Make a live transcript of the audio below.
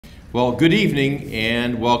Well, good evening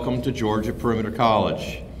and welcome to Georgia Perimeter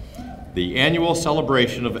College, the annual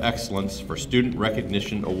celebration of excellence for Student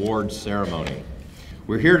Recognition Awards ceremony.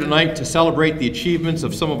 We're here tonight to celebrate the achievements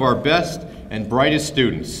of some of our best and brightest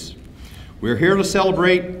students. We're here to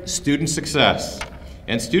celebrate student success,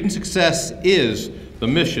 and student success is the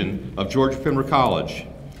mission of Georgia Perimeter College.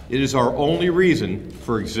 It is our only reason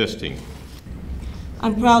for existing.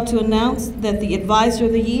 I'm proud to announce that the Advisor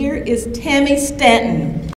of the Year is Tammy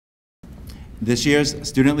Stanton. This year's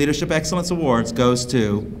Student Leadership Excellence Awards goes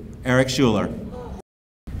to Eric Schuler.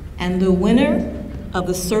 And the winner of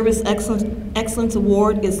the Service Excellence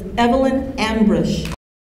Award is Evelyn Ambrish.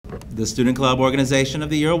 The Student Club Organization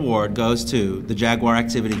of the Year Award goes to the Jaguar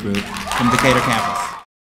Activity Group from Decatur campus.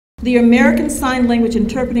 The American Sign Language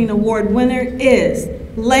Interpreting Award winner is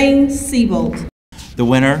Lane Siebold. The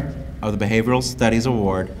winner of the Behavioral Studies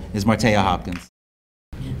Award is Martea Hopkins.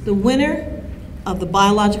 The winner of the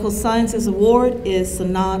Biological Sciences Award is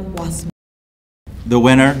Sanad Wasman. The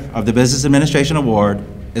winner of the Business Administration Award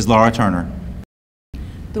is Laura Turner.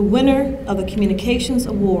 The winner of the Communications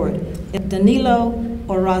Award is Danilo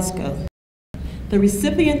Orozco. The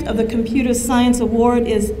recipient of the Computer Science Award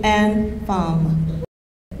is Anne Pham.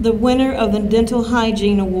 The winner of the Dental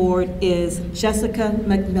Hygiene Award is Jessica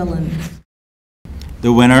McMillan.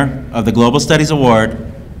 The winner of the Global Studies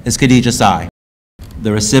Award is Khadija Sai.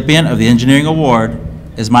 The recipient of the Engineering Award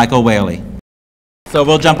is Michael Whaley. So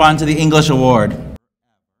we'll jump on to the English Award,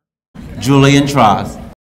 Julian Tross.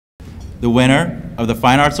 The winner of the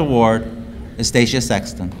Fine Arts Award is Stacia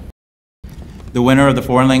Sexton. The winner of the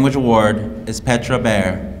Foreign Language Award is Petra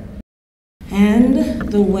Baer. And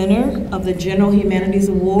the winner of the General Humanities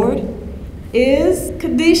Award is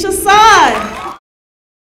Khadija Sai.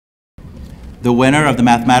 The winner of the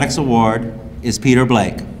Mathematics Award is Peter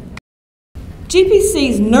Blake.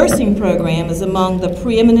 GPC's nursing program is among the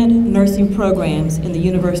preeminent nursing programs in the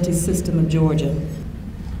University System of Georgia.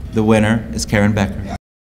 The winner is Karen Becker.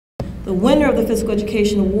 The winner of the Physical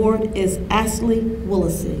Education Award is Ashley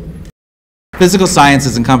Willisey. Physical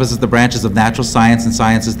sciences encompasses the branches of natural science and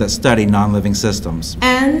sciences that study non-living systems.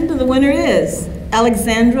 And the winner is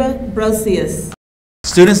Alexandra Brosius.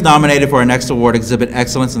 Students nominated for our next award exhibit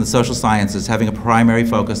excellence in the social sciences, having a primary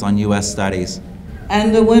focus on U.S. studies.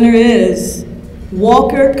 And the winner is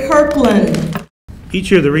Walker Kirkland.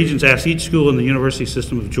 Each year, the Regents ask each school in the University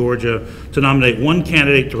System of Georgia to nominate one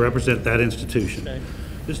candidate to represent that institution.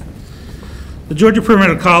 Okay. The Georgia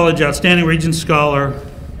Perimeter College Outstanding Regents Scholar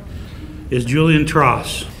is Julian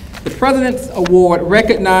Tross. The President's Award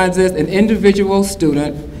recognizes an individual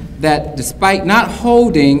student that, despite not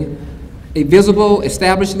holding a visible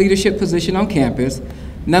established leadership position on campus,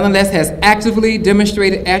 nonetheless has actively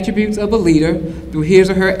demonstrated attributes of a leader through his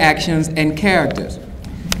or her actions and characters.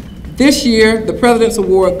 This year, the President's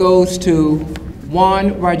Award goes to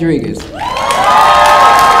Juan Rodriguez.